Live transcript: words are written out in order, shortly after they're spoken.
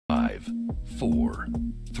5, 4,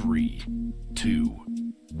 3, 2,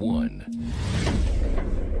 1.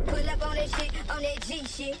 Pull up on that shit, on that G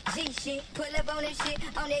shit, G shit. Pull up on that shit,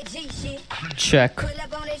 on that G shit. Check. Pull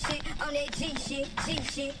up on that shit, on that G shit, G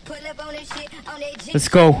shit. Pull up on that shit, on that G shit. Let's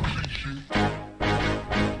go.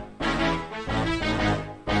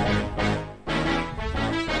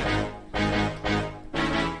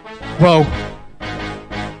 Whoa.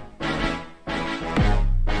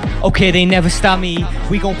 Okay, they never stop me.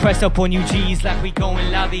 We gon' press up on you G's like we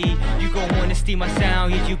goin' lobby. You gon' wanna steal my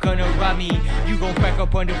sound, yeah, you gonna rob me. You gon' crack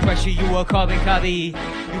up under pressure, you a carbon copy.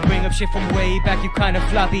 You bring up shit from way back, you kinda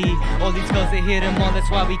floppy. All these girls, they hit them all,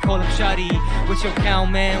 that's why we call them shoddy. What's your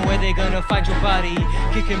count, man? Where they gonna find your body?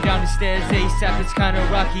 Kick him down the stairs, ASAP, it's kinda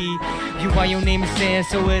rocky. You why your name is sand,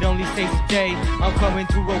 so it only stays today. I'm coming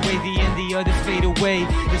through a wavy and the others fade away.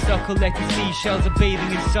 The stuff collecting seashells are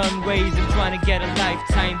bathing in sun rays. I'm trying to get a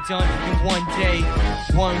lifetime done in one day.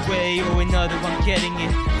 One way or another, I'm getting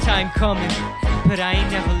it. Time coming, but I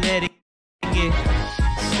ain't never letting it.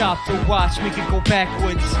 Stop to watch, make it go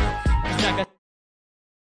backwards. 'Cause I got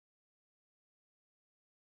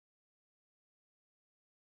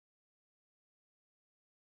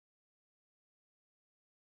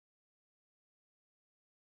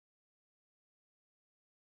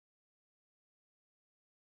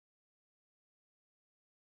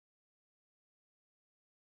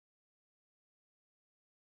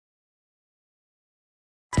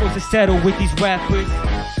supposed to settle with these rappers.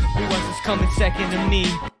 Who else is coming second to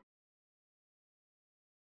me?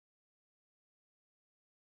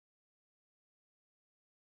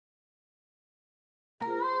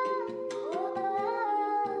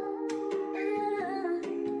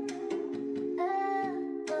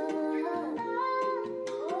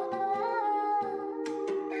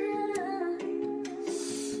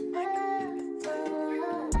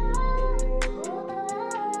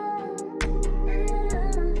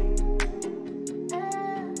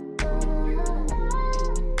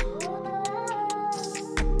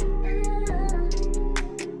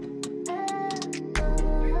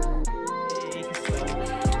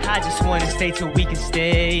 I just wanna stay till we can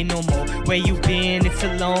stay no more. Where you been? It's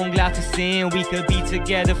a long life of sin. We could be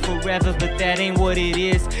together forever, but that ain't what it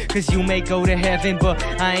is. 'Cause you may go to heaven, but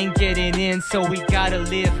I ain't getting in. So we gotta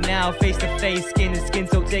live now, face to face, skin to skin.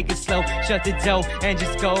 So take it slow, shut the door and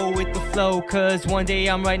just go with the flow. 'Cause one day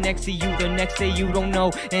I'm right next to you, the next day you don't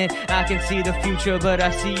know. And I can see the future, but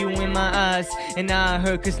I see you in my eyes. And I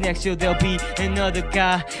hurt 'cause next year there'll be another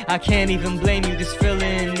guy. I can't even blame you, this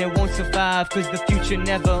feeling it won't survive. 'Cause the future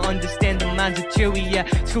never understand the minds of cheery, yeah.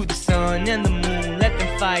 Screw the sun and the moon, let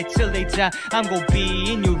them fight till they die. I'm gonna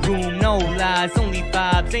be in your room, no lies, only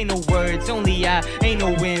vibes, ain't no words, only I. Ain't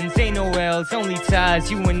no wins, ain't no L's, only ties.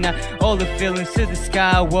 You and I, all the feelings to the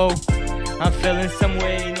sky, whoa. I'm feeling some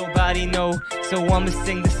way, nobody know. So I'ma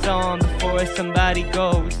sing the song before somebody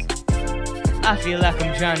goes. I feel like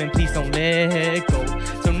I'm drowning, please don't let go.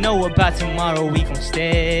 Don't know about tomorrow, we gon'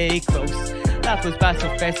 stay close. Life goes by so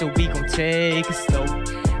fast, so we gon' take it slow.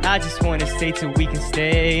 I just wanna stay till we can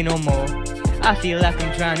stay no more. I feel like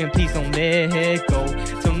I'm drowning, please don't let go.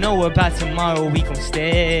 Don't know about tomorrow, we gon'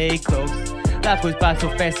 stay close. Life goes by so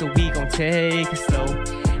fast, so we gon' take it slow.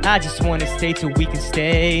 I just wanna stay till we can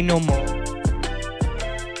stay no more.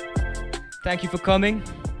 Thank you for coming.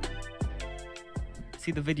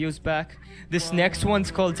 See the videos back. This next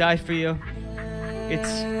one's called Die For You.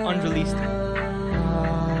 It's unreleased.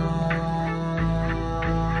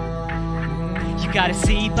 You gotta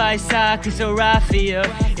see by side, 'cause I ride for you.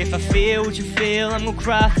 If I feel what you feel, I'm gonna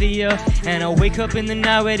cry for you. And I'll wake up in the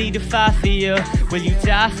night ready to fight for you. Will you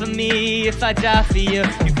die for me if I die for you?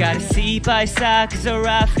 You gotta see by side, 'cause I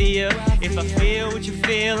ride for you. If I feel what you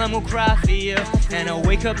feel, I'm gonna cry for you. And I'll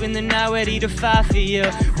wake up in the night ready to fight for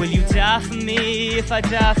you. Will you die for me if I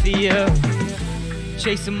die for you?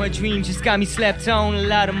 Chasing my dreams just got me slept on. A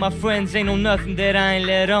lot of my friends ain't know nothing that I ain't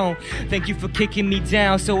let on. Thank you for kicking me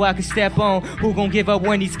down so I can step on. Who gon' give up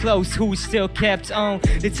when he's close? Who's still kept on?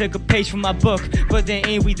 They took a page from my book, but they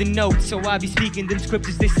ain't read the notes. So I be speaking them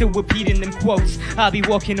scriptures, they still repeating them quotes. I be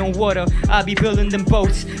walking on water, I be building them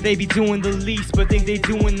boats. They be doing the least, but think they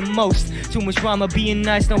doing the most. Too much drama being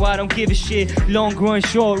nice, no I don't give a shit. Long run,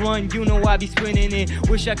 short run, you know I be sprinting it.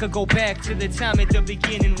 Wish I could go back to the time at the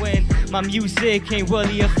beginning when my music ain't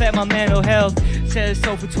really affect my mental health. Says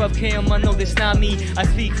so for 12K, I know that's not me. I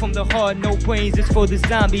speak from the heart, no brains, it's for the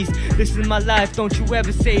zombies. This is my life, don't you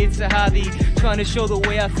ever say it's a hobby. Trying to show the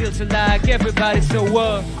way I feel to like everybody, so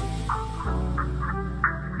let's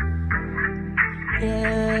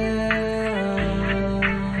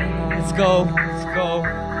go,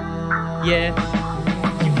 yeah.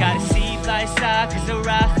 You gotta see by side, 'cause I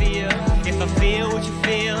ride for you. If I feel what you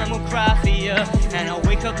feel, I'm gonna cry for you. And I'll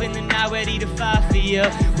wake up in the night ready to fight for you.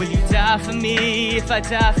 Will you die for me if I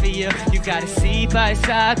die for you? You gotta see by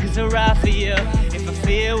side, cause I'll ride for you. If I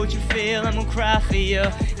feel what you feel, I'm gonna cry for you.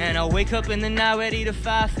 And I'll wake up in the night ready to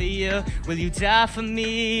fight for you. Will you die for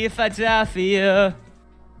me if I die for you?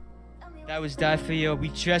 That was Die For You. We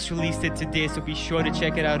just released it today, so be sure to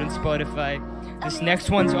check it out on Spotify. This next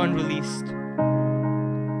one's unreleased.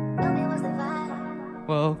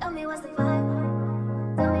 Whoa.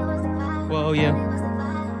 Whoa, yeah.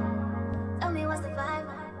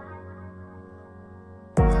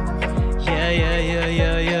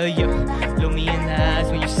 Yeah. Look me in the eyes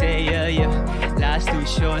when you say yeah. Life's too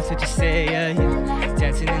short, so just say yeah.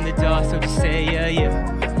 Dancing in the dark, so just say yeah. Yeah.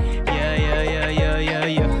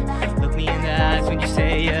 Look me in the eyes when you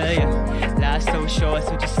say yeah. Life's so short,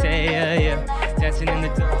 so just say yeah. Dancing in the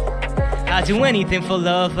dark. I'd do anything for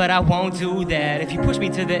love, but I won't do that. If you push me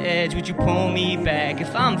to the edge, would you pull me back?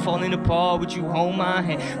 If I'm falling apart, would you hold my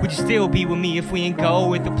hand? Would you still be with me if we ain't go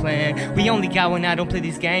with the plan? We only got one, I don't play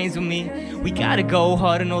these games with me. We gotta go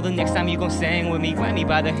hard and know the next time you gon' sing with me. Grab me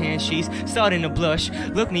by the hand, she's starting to blush.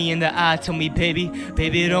 Look me in the eye, tell me baby,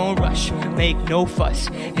 don't rush. Make no fuss,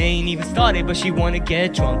 ain't even started, but she wanna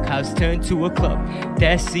get drunk. House turned to a club,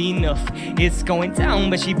 that's enough. It's going down,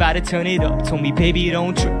 but she bout to turn it up. Told me baby,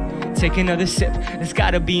 don't trip, take another sip. There's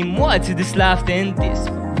gotta be more to this life than this.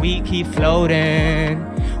 We keep floating,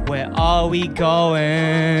 where are we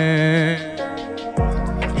going?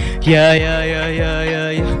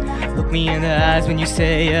 Yeah. Look me in the eyes when you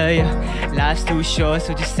say yeah. Life's too short,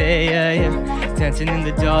 so just say yeah. Dancing in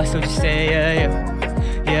the dark, so just say yeah.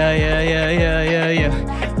 Yeah.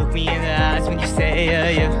 Look me in the eyes when you say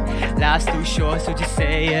yeah. Life's too short, so just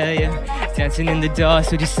say yeah. Dancing in the dark,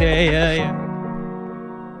 so just say yeah.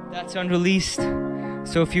 That's unreleased,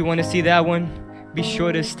 so if you want to see that one, be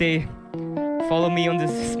sure to stay. Follow me on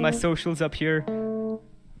my socials up here.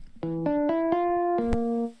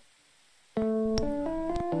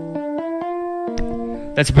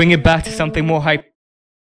 Let's bring it back to something more hype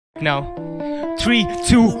now. 3,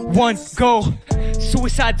 2, 1, go.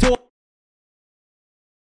 Suicide door.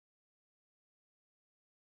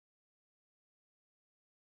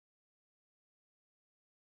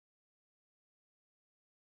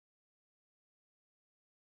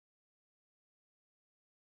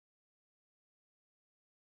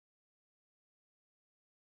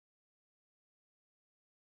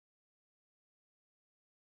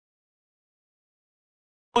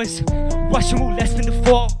 Russian roulette, spin the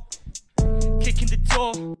fall, kicking the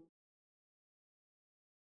door.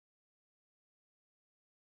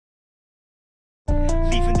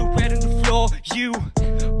 Leaving the red on the floor. You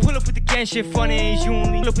pull up with the gang shit, funny ain't you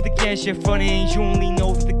only. Pull up with the gang shit, funny ain't you only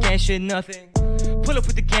know that the gang shit nothing. Pull up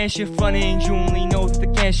with the gang shit, funny ain't you only know that the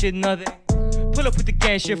gang shit nothing. Pull up with the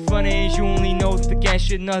gang shit, funny ain't you only know that the gang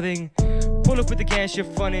shit nothing. Pull up with the gang shit,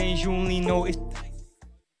 funny ain't you only know it's.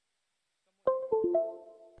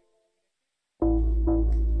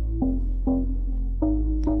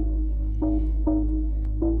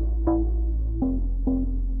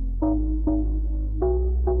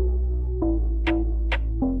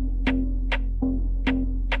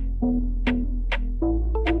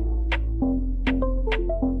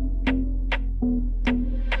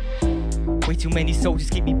 Too many soldiers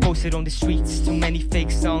keep me posted on the streets. Too many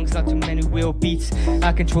fake songs, not too many real beats.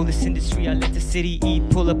 I control this industry, I let the city eat.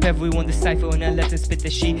 Pull up everyone to cypher and I let them spit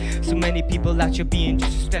the sheet. So many people out here being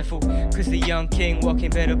disrespectful, cause the young king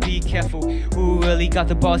walking, better be careful. Who really got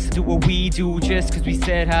the balls to do what we do? Just cause we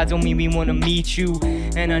said hi don't mean we wanna meet you.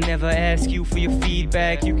 And I never ask you for your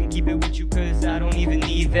feedback. You can keep it with you cause I don't even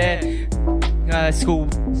need that. School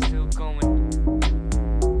still going.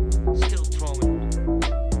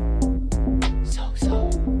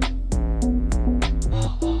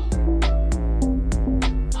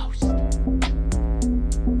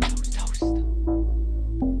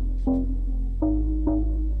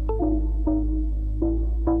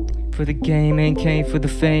 For the game ain't came for the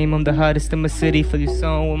fame. I'm the hottest in my city for your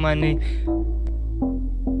song with my name.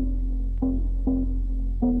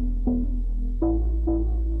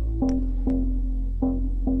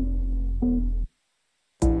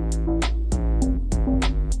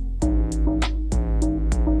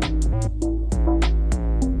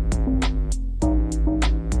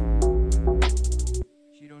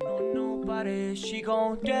 She don't know nobody, she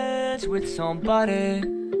gon' dance with somebody.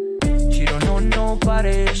 She don't know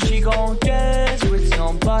nobody, she gon' dance with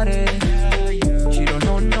somebody. She don't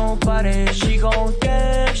know nobody, she gon'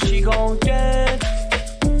 dance, she gon' dance.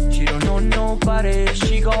 She don't know nobody,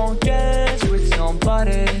 she gon' dance with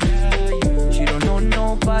somebody. She don't know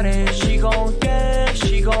nobody, she gon' dance,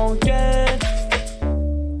 she gon' dance.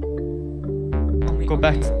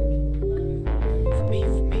 back.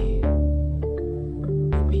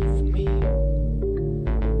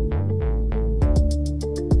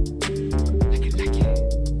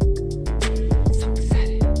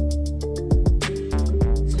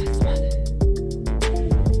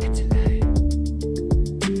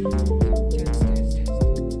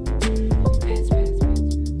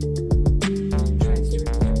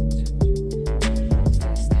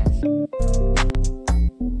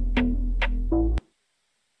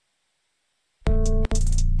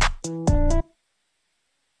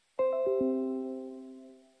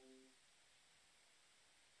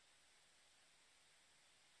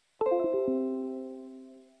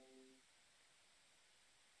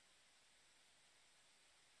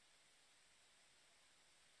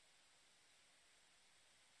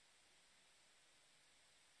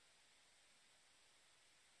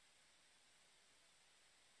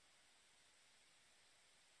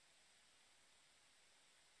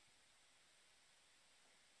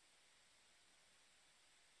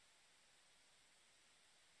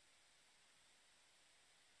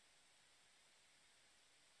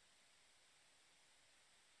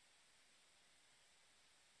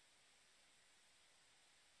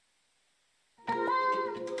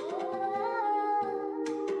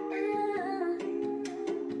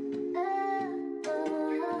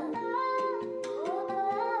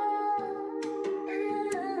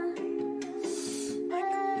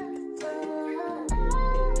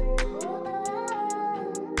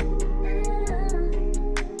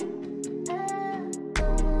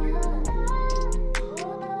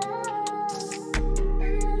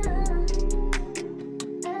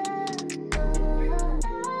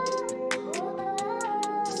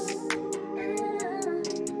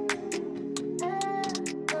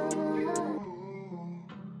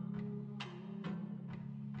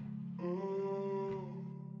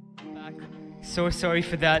 So sorry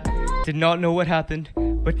for that, did not know what happened,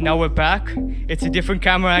 but now we're back. It's a different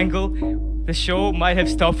camera angle. The show might have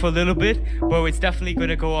stopped for a little bit, but it's definitely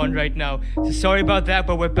gonna go on right now. So sorry about that,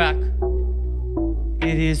 but we're back.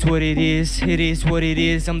 It is what it is, it is what it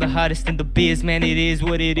is. I'm the hottest in the biz, man, it is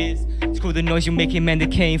what it is. Screw the noise you making, man,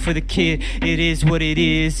 that came for the kid. It is what it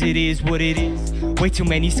is, it is what it is. Way too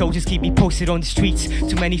many soldiers keep me posted on the streets.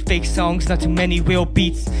 Too many fake songs, not too many real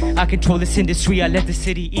beats. I control this industry, I let the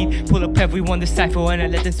city eat. Pull up everyone to cypher and I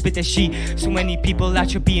let them spit that sheet. So many people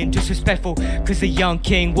out here being disrespectful, cause the young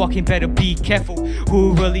king walking better be careful.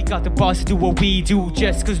 Who really got the balls to do what we do?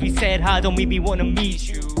 Just cause we said hi don't make me wanna meet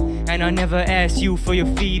you. And I never asked you for your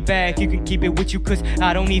feedback. You can keep it with you cause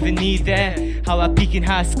I don't even need that. How I peak in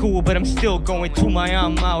high school but I'm still going through my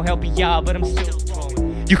arm out helping y'all but I'm still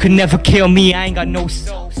growing. You can never kill me, I ain't got no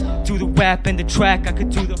soul. Do the rap and the track, I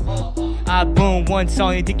could do the whole. I burn one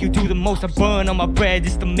song and think you do the most. I burn on my bread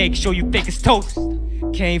just to make sure you think it's toast.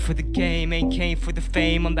 Came for the game, ain't came for the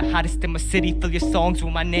fame. I'm the hottest in my city, fill your songs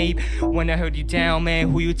with my name. When I heard you down,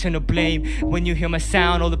 man, who you turn to blame? When you hear my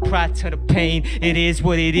sound, all the pride turn to pain. It is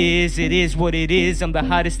what it is, it is what it is. I'm the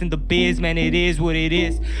hottest in the biz, man, it is what it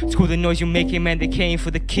is. Screw the noise you making, man, they came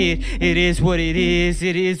for the kid. It is what it is,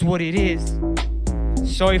 it is what it is.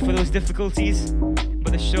 Sorry for those difficulties,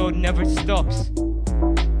 but the show never stops.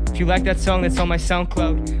 If you like that song, that's on my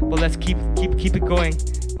SoundCloud. But let's keep it going.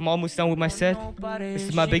 I'm almost done with my set. This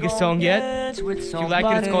is my biggest song yet. If you like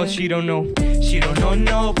it, it's called She Don't Know. She don't know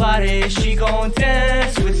nobody, she gon'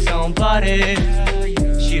 dance with somebody.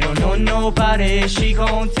 She don't know nobody, she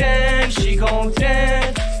gon' dance, she gon'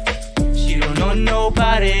 dance. She don't know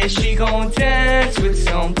nobody, she gon' dance with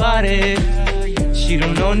somebody. She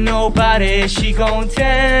don't know nobody, she gon'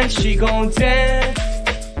 dance, she gon' dance.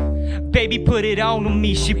 Baby put it on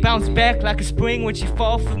me, she bounced back like a spring when she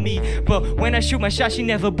fall for me. But when I shoot my shot, she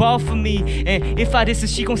never ball for me. And if I diss her,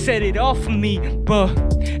 she gon' set it off for me. But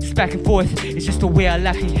it's back and forth, it's just the way I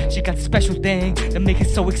like it. She got the special thing that make it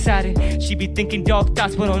so exciting. She be thinking dark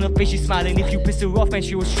thoughts, but on her face she's smiling. If you piss her off and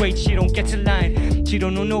she was straight, she don't get your line. She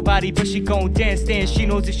don't know nobody, but she gon' dance. She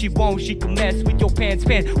knows if she won't, she can mess with your pants,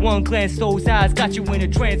 man. One glance, those eyes got you in a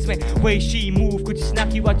trance, man. Way she move could just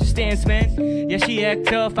knock you out your stance, man. Yeah, she act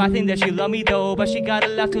tough, I think that she love me though, but she got a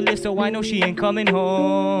lot to live, so I know she ain't coming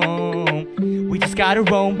home. We just gotta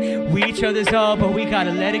roam, we each other's up, but we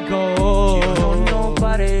gotta let it go. She don't know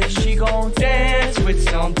nobody, she gon' dance with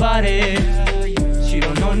somebody. She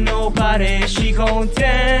don't know nobody, she gon'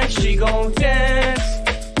 dance, she gon' dance.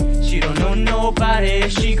 She don't know nobody,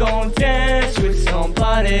 she gon' dance with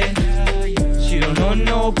somebody. She don't know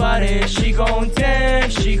nobody, she gon'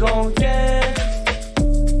 dance, she gon' dance.